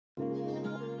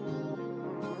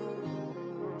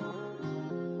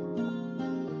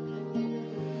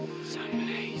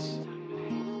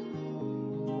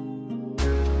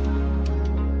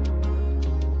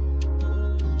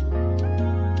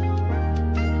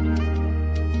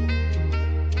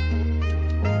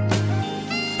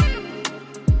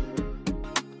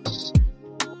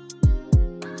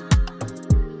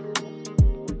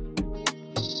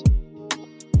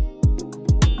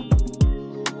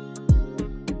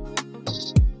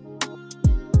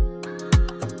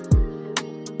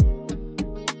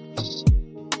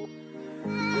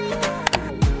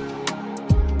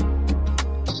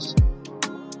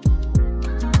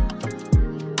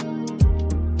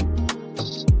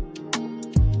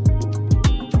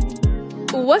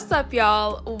What's up,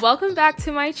 y'all? Welcome back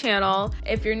to my channel.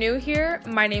 If you're new here,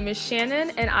 my name is Shannon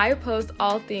and I post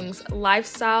all things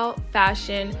lifestyle,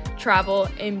 fashion, travel,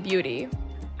 and beauty.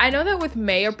 I know that with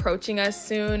May approaching us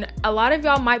soon, a lot of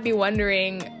y'all might be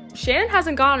wondering, Shannon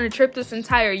hasn't gone on a trip this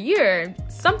entire year.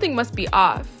 Something must be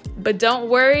off. But don't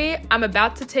worry, I'm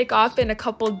about to take off in a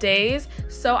couple days,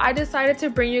 so I decided to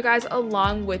bring you guys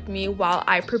along with me while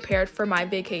I prepared for my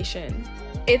vacation.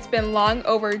 It's been long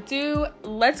overdue.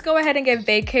 Let's go ahead and get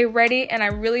vacay ready, and I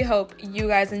really hope you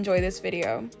guys enjoy this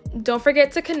video. Don't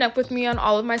forget to connect with me on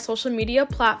all of my social media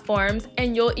platforms,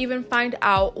 and you'll even find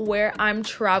out where I'm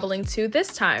traveling to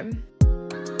this time.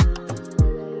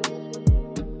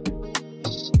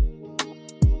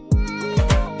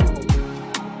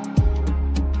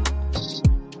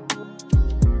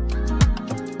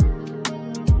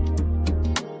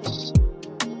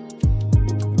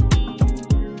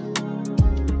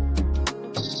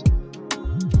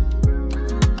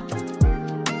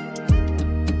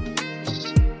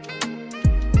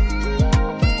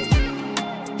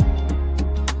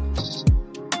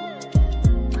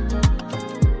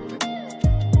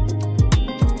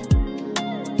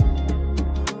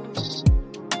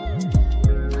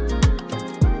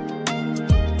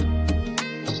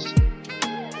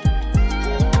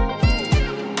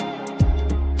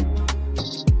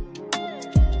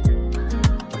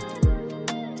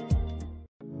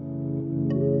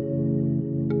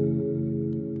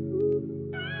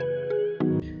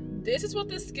 This is what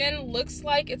the skin looks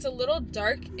like. It's a little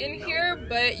dark in here,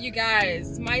 but you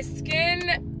guys, my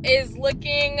skin is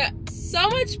looking so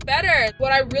much better.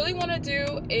 What I really want to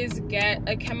do is get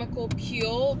a chemical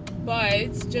peel,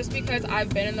 but just because I've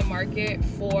been in the market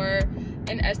for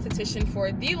an esthetician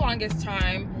for the longest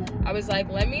time, I was like,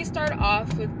 let me start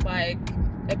off with like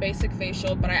a basic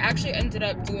facial, but I actually ended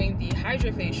up doing the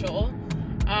hydrofacial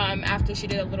after she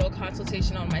did a little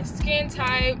consultation on my skin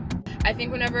type. I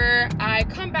think whenever I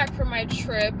come back from my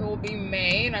trip, it will be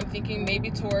May, and I'm thinking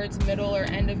maybe towards middle or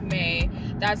end of May,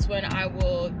 that's when I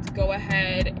will go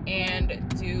ahead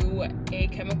and do a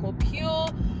chemical peel,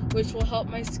 which will help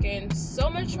my skin so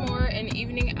much more in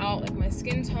evening out like my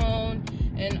skin tone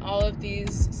and all of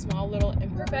these small little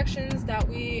imperfections that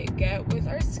we get with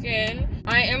our skin.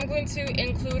 I am going to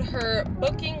include her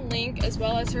booking link as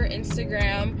well as her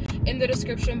Instagram in the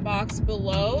description box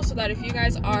below, so that if you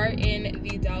guys are in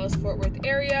the Dallas-Fort Worth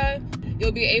area,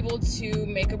 you'll be able to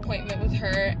make an appointment with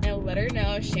her and let her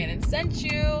know Shannon sent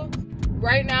you.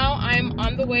 Right now, I'm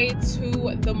on the way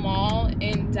to the mall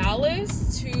in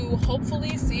Dallas to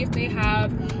hopefully see if they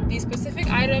have the specific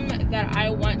item that I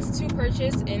want to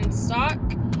purchase in stock.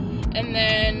 And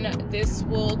then this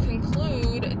will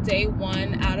conclude day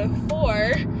 1 out of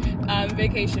 4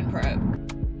 vacation prep.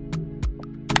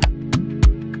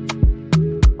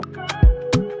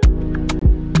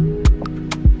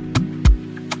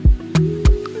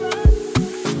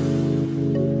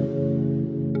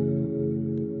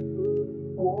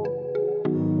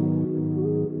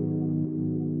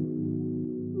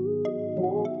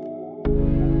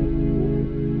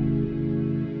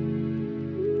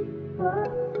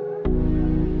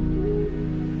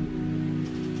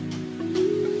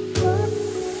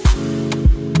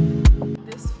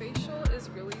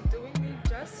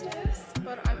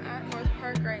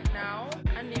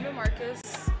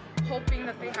 Hoping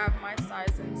that they have my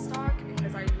size in stock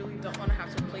because I really don't want to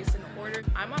have to place an order.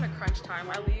 I'm on a crunch time.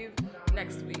 I leave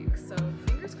next week, so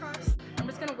fingers crossed. I'm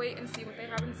just gonna wait and see what they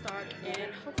have in stock,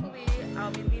 and hopefully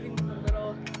I'll be leaving with a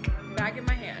little bag in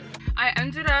my hand. I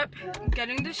ended up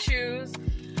getting the shoes.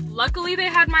 Luckily they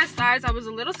had my size. I was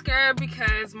a little scared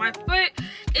because my foot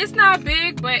is not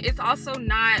big, but it's also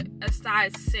not a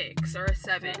size 6 or a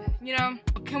 7, you know?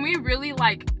 Can we really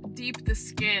like deep the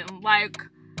skin? Like,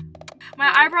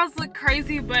 my eyebrows look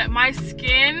crazy, but my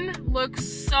skin looks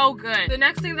so good. The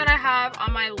next thing that I have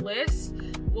on my list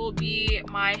will be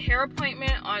my hair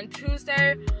appointment on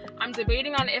Tuesday. I'm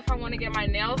debating on if I want to get my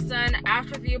nails done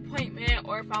after the appointment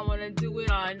or if I want to do it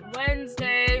on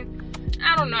Wednesday.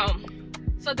 I don't know.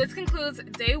 So this concludes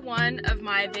day 1 of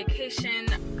my vacation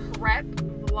prep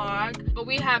vlog. But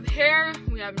we have hair,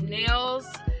 we have nails,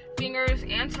 fingers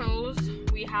and toes,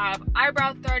 we have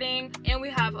eyebrow threading, and we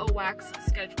have a wax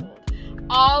scheduled.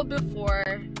 All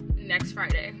before next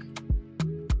Friday.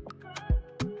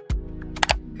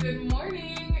 Good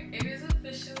morning. It is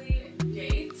officially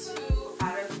day 2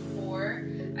 out of 4.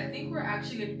 I think we're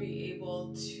actually going to be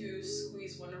able to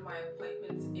squeeze one of my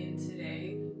appointments in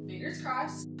today. Fingers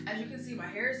crossed. As you can see, my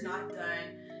hair is not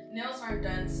done. Nails aren't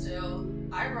done still.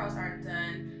 Eyebrows aren't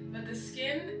done. but the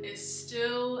skin is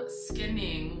still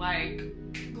skinning. Like,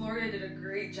 Gloria did a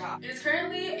great job. It is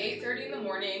currently 8:30 in the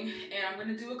morning, and I'm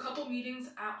gonna do a couple meetings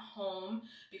at home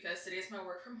because today's my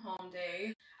work from home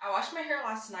day. I washed my hair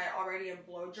last night already and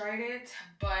blow dried it,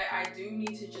 but I do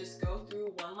need to just go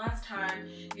through one last time,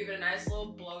 give it a nice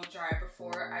little blow dry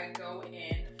before I go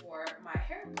in for my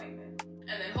hair appointment.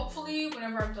 And then hopefully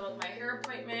whenever I'm done with my hair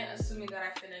appointment, assuming that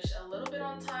I finish a little bit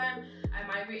on time, I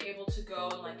might be able to go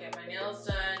and like get my nails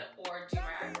done or do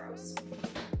my eyebrows.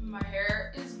 My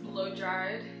hair is blow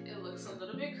dried. It looks a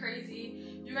little bit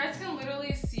crazy. You guys can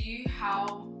literally see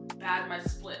how bad my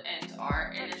split ends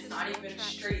are, and it's not even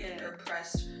straightened or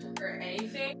pressed or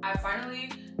anything. I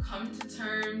finally come to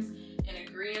terms and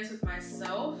agreement with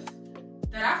myself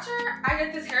that after I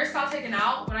get this hairstyle taken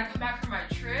out, when I come back from my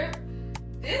trip,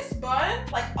 this bun,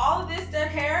 like all of this dead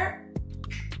hair,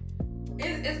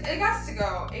 it got to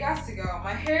go. It got to go.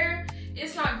 My hair,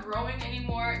 it's not growing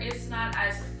anymore. It's not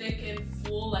as thick and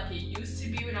full like it used to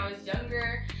be when I was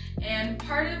younger. And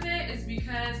part of it is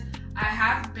because I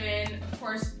have been, of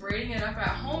course, braiding it up at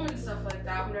home and stuff like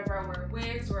that whenever I wear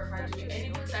wigs or if I do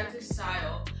any protective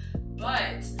style.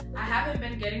 But I haven't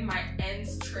been getting my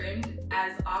ends trimmed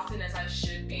as often as I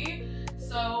should be.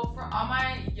 So for all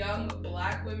my young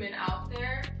black women out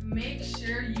there, make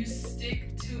sure you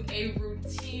stick to a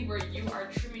routine where you are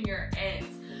trimming your ends.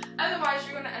 Otherwise,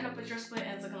 you're gonna end up with your split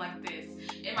ends looking like this.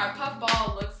 And my puff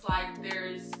ball looks like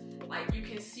there's, like, you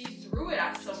can see through it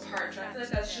at some parts. I feel like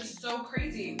that's just so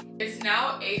crazy. It's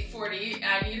now 8:40 and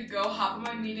I need to go hop on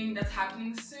my meeting that's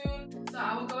happening soon. So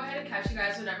I will go ahead and catch you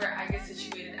guys whenever I get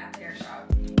situated at the hair shop.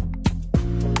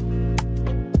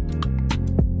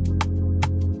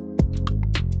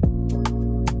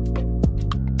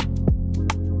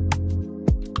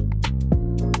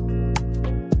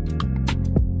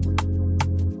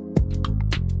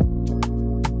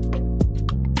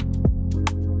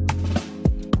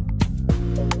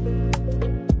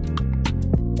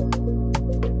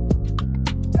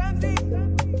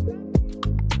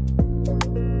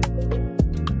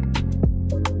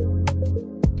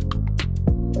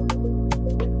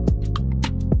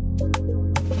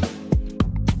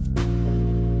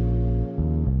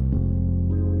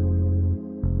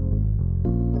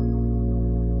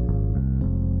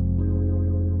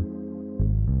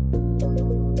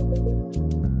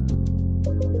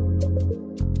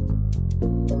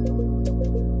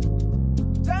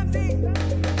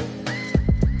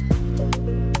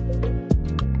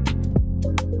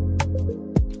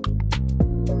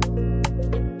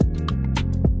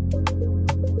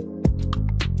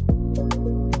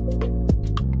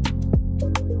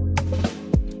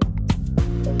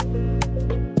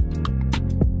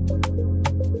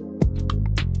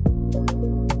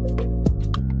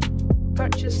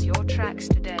 Purchase your tracks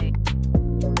today.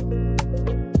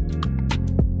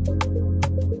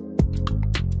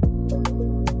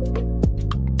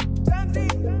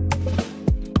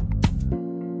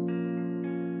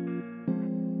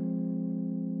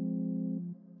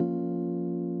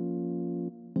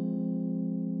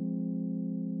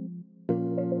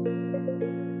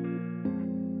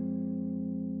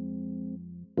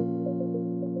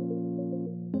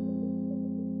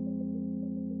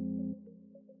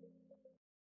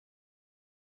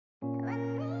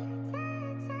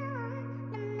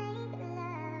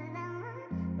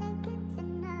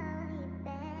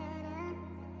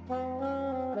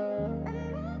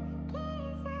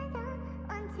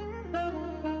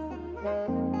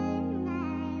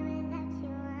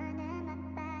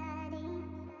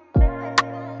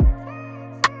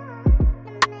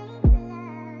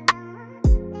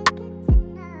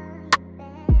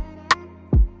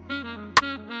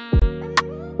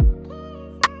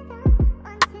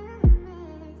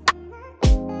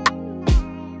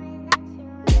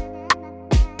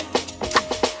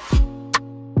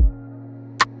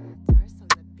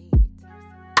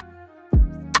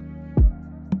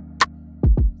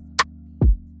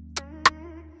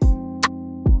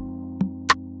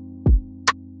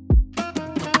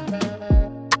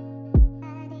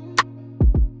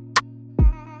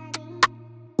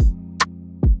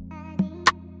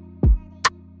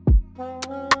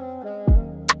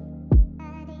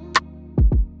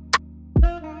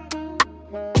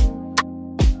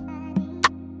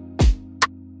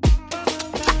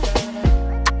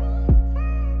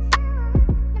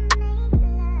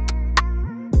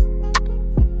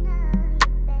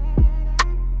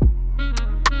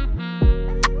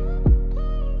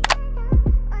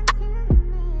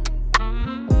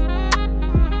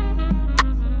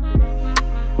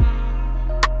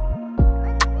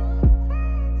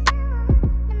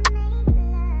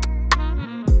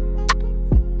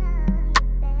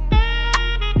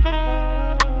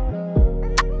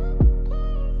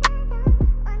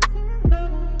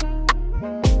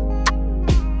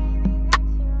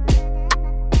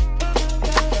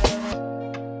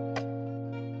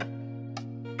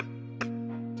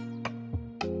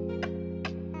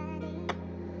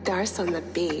 Darce on the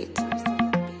beat.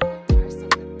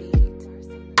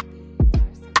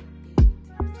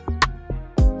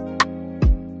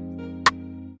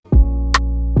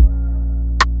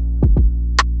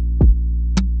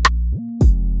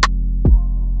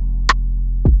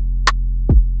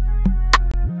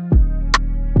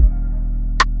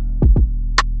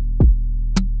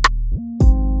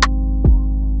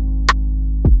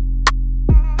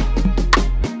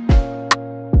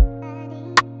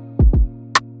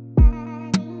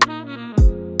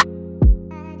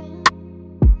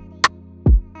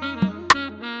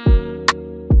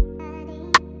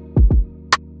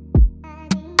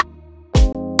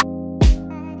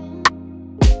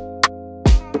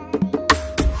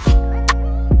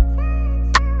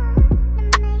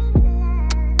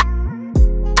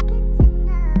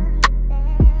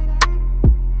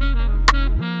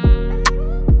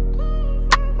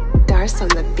 Darce on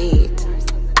the beat.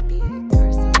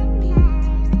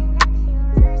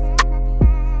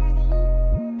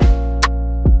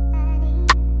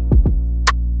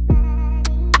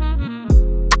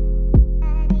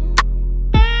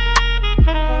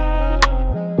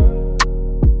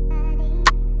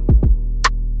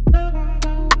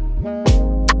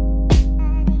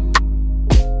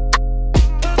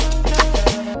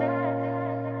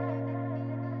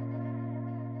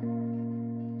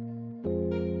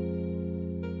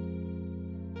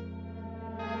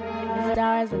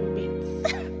 Stars and beats.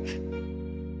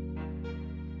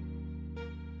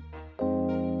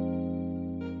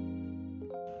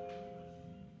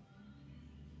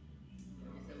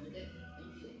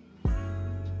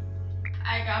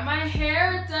 I got my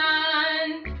hair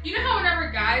done. You know how whenever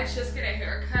guys just get a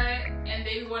haircut and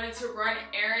they wanted to run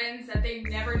errands that they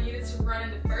never needed to run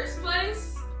in the first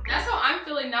place? That's how I'm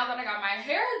feeling now that I got my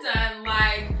hair done.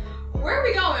 Like, where are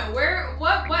we going?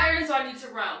 What errands do I need to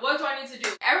run? What do I need to do?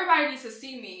 Everybody needs to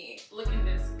see me looking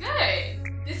this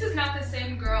good. This is not the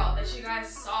same girl that you guys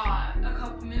saw a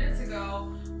couple minutes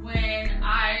ago when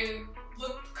I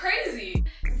looked crazy.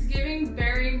 It's giving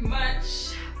very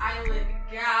much island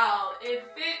gal. It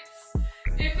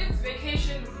fits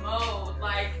vacation mode,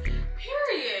 like,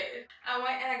 period. I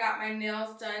went and I got my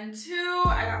nails done too.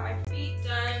 I got my feet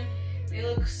done. They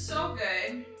look so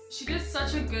good. She did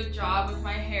such a good job with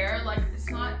my hair. Like, it's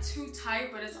not too tight,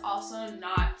 but it's also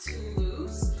not too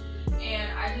loose. And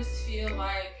I just feel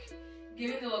like,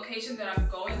 given the location that I'm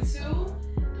going to,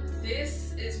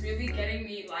 this is really getting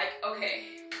me like, okay,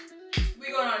 we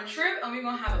going on a trip and we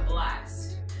gonna have a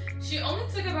blast. She only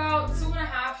took about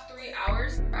 2.5 to 3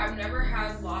 hours. I've never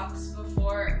had locks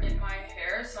before in my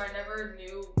hair, so I never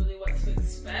knew really what to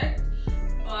expect.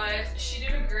 But she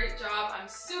did a great job. I'm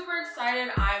super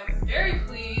excited. I'm very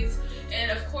pleased.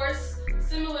 And of course,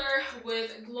 similar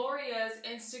with Gloria's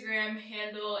Instagram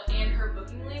handle and her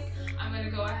booking link, I'm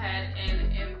gonna go ahead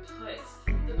and input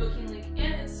the booking link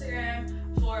and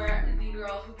Instagram for the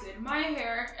girl who did my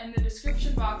hair in the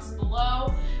description box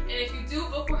below. And if you do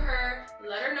book with her,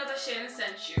 let her know that Shannon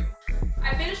sent you.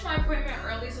 I finished my appointment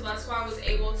early, so that's why I was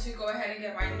able to go ahead and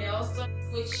get my nails done,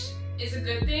 which is a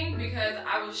good thing because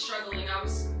I was struggling. I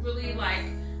was really like,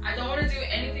 I don't want to do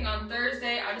anything on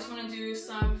Thursday. I just want to do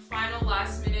some final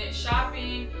last minute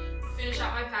shopping, finish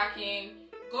out my packing,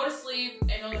 go to sleep,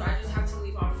 and know that I just have to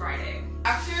leave on Friday.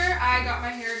 After I got my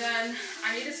hair done,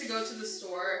 I needed to go to the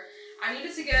store. I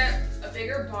needed to get a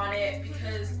bigger bonnet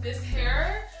because this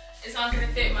hair is not going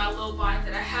to fit my little bonnet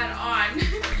that I had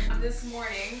on this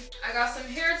morning. I got some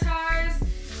hair ties,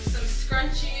 some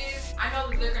scrunchies. I know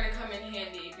that they're going to come in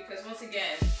handy because once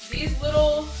again, these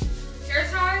little hair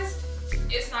ties,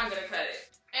 it's not going to cut it.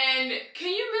 And can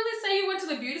you really say you went to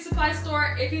the beauty supply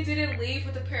store if you didn't leave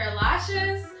with a pair of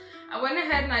lashes? I went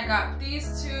ahead and I got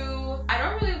these two. I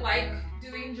don't really like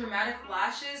doing dramatic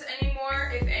lashes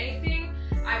anymore. If anything,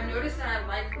 I've noticed that I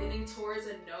like leaning towards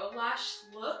a no lash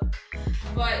look,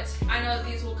 but I know that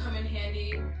these will come in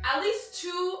handy at least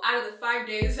 2 out of the 5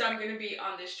 days that I'm gonna be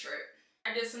on this trip.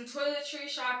 I did some toiletry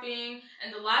shopping,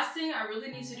 and the last thing I really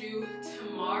need to do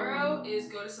tomorrow is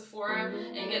go to Sephora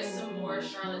and get some more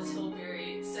Charlotte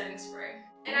Tilbury setting spray.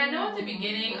 And I know at the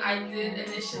beginning I did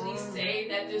initially say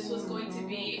that this was going to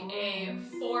be a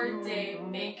 4-day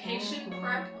vacation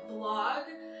prep vlog,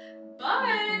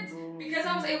 but because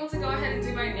I was able to go ahead and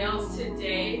do my nails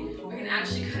today, we can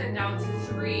actually cut it down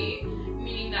to 3,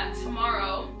 meaning that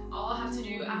tomorrow all I'll have to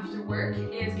do after work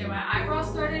is get my eyebrows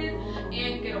started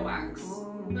and get a wax.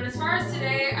 But as far as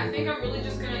today, I think I'm really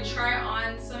just gonna try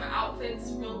on some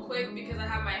outfits real quick because I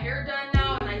have my hair done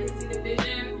now and I can see the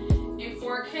vision in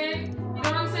 4K, you know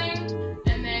what I'm saying?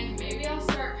 And then maybe I'll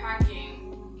start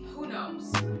packing, who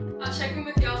knows? I'll check in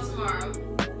with y'all tomorrow.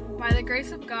 By By the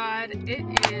grace of God,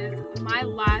 it is my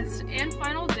last and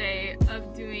final day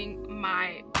of doing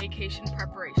my vacation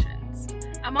preparations.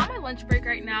 I'm on my lunch break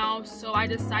right now, so I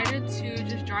decided to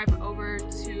just drive over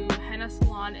to Henna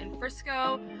Salon in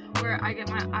Frisco, where I get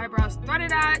my eyebrows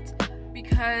threaded at,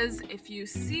 because if you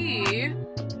see,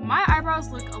 my eyebrows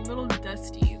look a little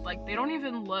dusty. Like, they don't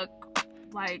even look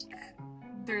like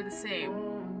they're the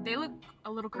same. They look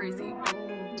a little crazy.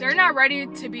 They're not ready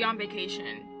to be on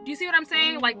vacation. Do you see what I'm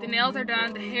saying? Like, the nails are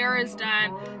done, the hair is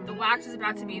done, the wax is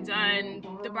about to be done.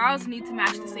 The brows need to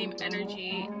match the same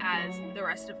energy as the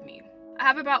rest of me. I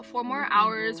have about 4 more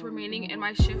hours remaining in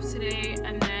my shift today,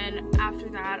 and then after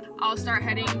that, I'll start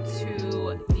heading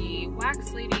to the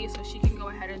wax lady so she can go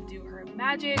ahead and do her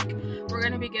magic. We're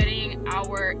gonna be getting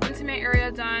our intimate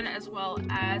area done as well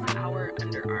as our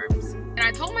underarms. And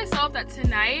I told myself that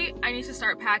tonight I need to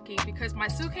start packing because my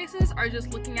suitcases are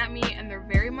just looking at me and they're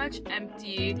very much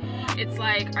empty. It's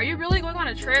like, are you really going on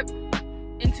a trip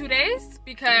in 2 days?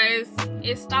 Because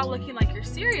it's not looking like you're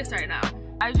serious right now.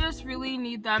 I just really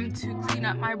need them to clean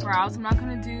up my brows. I'm not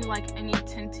gonna do like any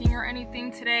tinting or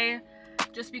anything today,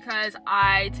 just because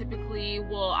I typically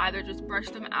will either just brush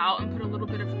them out and put a little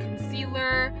bit of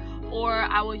concealer, or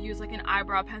I will use like an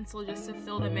eyebrow pencil just to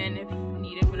fill them in if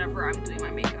needed whenever I'm doing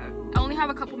my makeup. I only have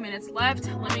a couple minutes left.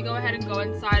 Let me go ahead and go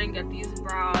inside and get these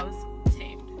brows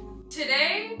tamed.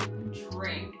 Today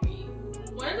drained me.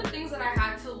 One of the things that I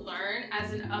had to learn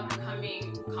as an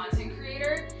upcoming content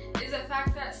creator is the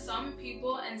fact that some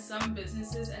people and some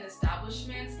businesses and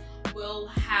establishments will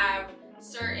have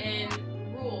certain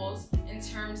rules in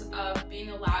terms of being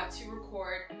allowed to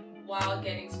record while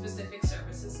getting specific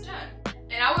services done.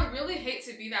 And I would really hate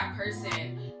to be that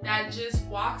person that just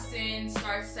walks in,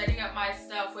 starts setting up my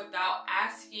stuff without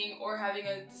asking or having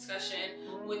a discussion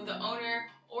with the owner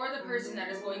or the person that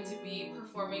is going to be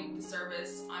performing the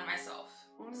service on myself.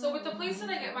 So with the place that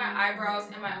I get my eyebrows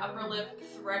and my upper lip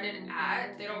threaded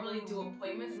at, they don't really do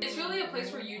appointments. It's really a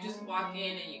place where you just walk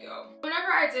in and you go.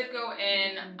 Whenever I did go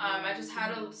in, I just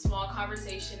had a small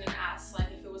conversation and asked like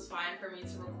if it was fine for me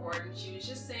to record, and she was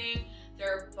just saying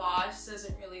their boss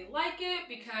doesn't really like it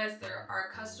because there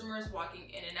are customers walking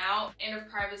in and out and of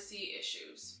privacy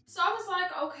issues. So I was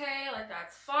like, okay, like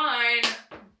that's fine,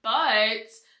 but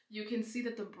you can see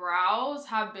that the brows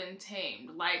have been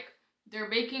tamed. Like, they're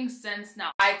making sense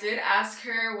now. I did ask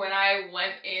her when I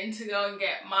went in to go and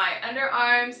get my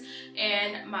underarms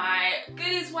and my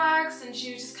goodies wax, and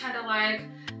she was just kind of like,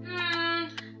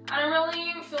 I don't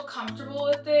really feel comfortable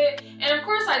with it. And of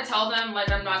course I tell them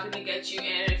like I'm not gonna get you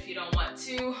in if you don't want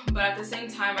to, but at the same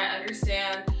time I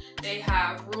understand they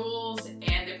have rules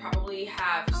and they probably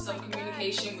have some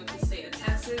communication with the state of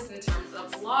Texas in terms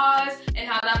of laws and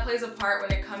how that plays a part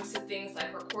when it comes to things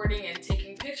like recording and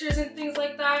taking pictures and things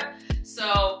like that.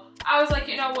 So I was like,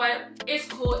 you know what, it's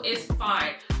cool, it's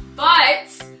fine. But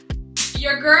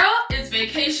your girl is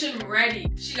vacation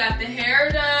ready. She got the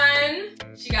hair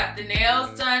done, she got the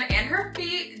nails done, and her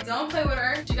feet, don't play with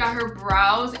her. She got her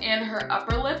brows and her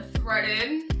upper lip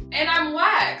threaded, and I'm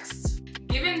waxed.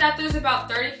 Given that there's about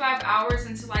 35 hours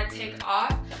until I take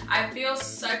off, I feel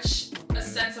such a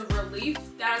sense of relief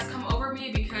that has come over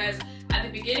me, because at the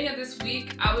beginning of this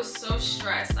week, I was so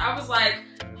stressed. I was like,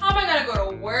 how am I gonna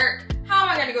go to work? How am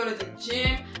I gonna go to the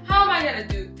gym? How am I gonna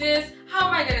do this? How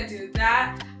am I gonna do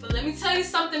that? But let me tell you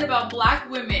something about Black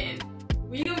women.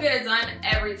 We can get it done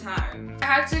every time. I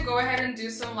had to go ahead and do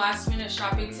some last minute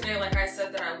shopping today like I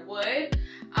said that I would.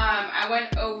 I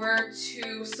went over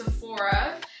to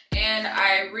Sephora and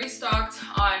I restocked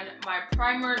on my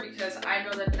primer because I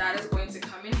know that that is going to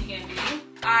come in handy.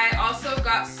 I also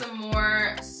got some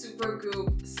more Super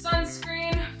Goop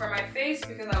sunscreen for my face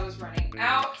because I was running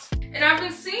out. And I've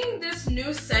been seeing this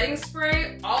new setting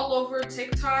spray all over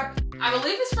TikTok. I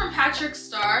believe it's from Patrick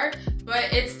Star,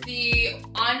 but it's the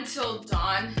Until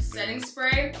Dawn setting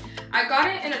spray. I got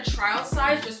it in a trial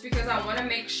size just because I want to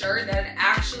make sure that it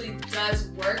actually does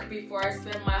work before I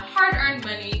spend my hard-earned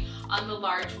money on the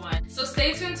large one. So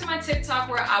stay tuned to my TikTok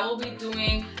where I will be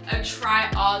doing a try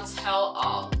all tell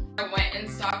all. I went and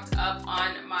stocked up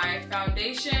on my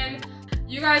foundation.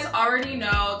 You guys already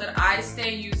know that I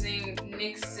stay using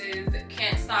NYX's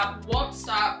Can't Stop, Won't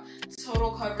Stop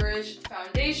Total Coverage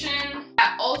Foundation.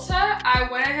 At Ulta, I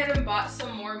went ahead and bought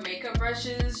some more makeup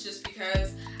brushes just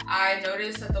because I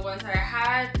noticed that the ones that I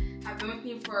had have been with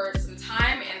me for some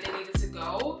time and they needed to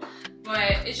go.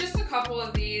 But it's just a couple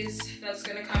of these that's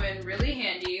gonna come in really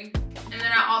handy. And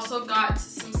then I also got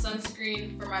some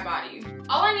sunscreen for my body.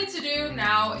 All I need to do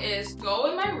now is go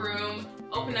in my room,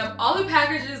 open up all the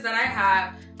packages that I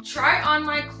have, try on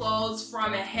my clothes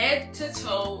from head to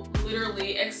toe,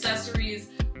 literally accessories,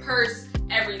 purse,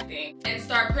 everything and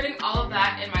start putting all of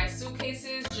that in my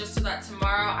suitcases just so that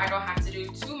tomorrow I don't have to do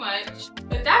too much.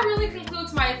 But that really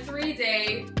concludes my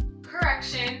 3-day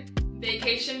correction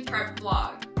vacation prep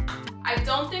vlog. I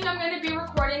don't think I'm going to be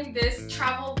recording this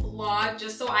travel vlog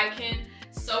just so I can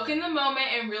soak in the moment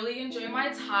and really enjoy my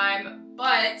time,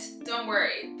 but don't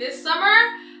worry, this summer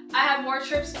I have more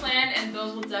trips planned and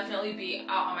those will definitely be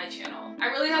out on my channel. I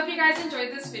really hope you guys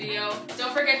enjoyed this video.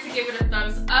 Don't forget to give it a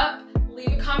thumbs up,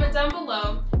 leave a comment down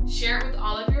below, share it with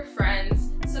all of your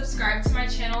friends, subscribe to my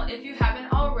channel if you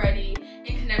haven't already,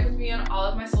 and connect with me on all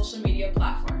of my social media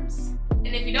platforms. And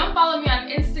if you don't follow me on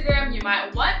Instagram, you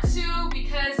might want to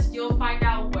because you'll find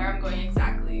out where I'm going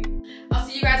exactly. I'll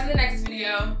see you guys in the next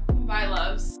video. Bye,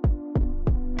 loves.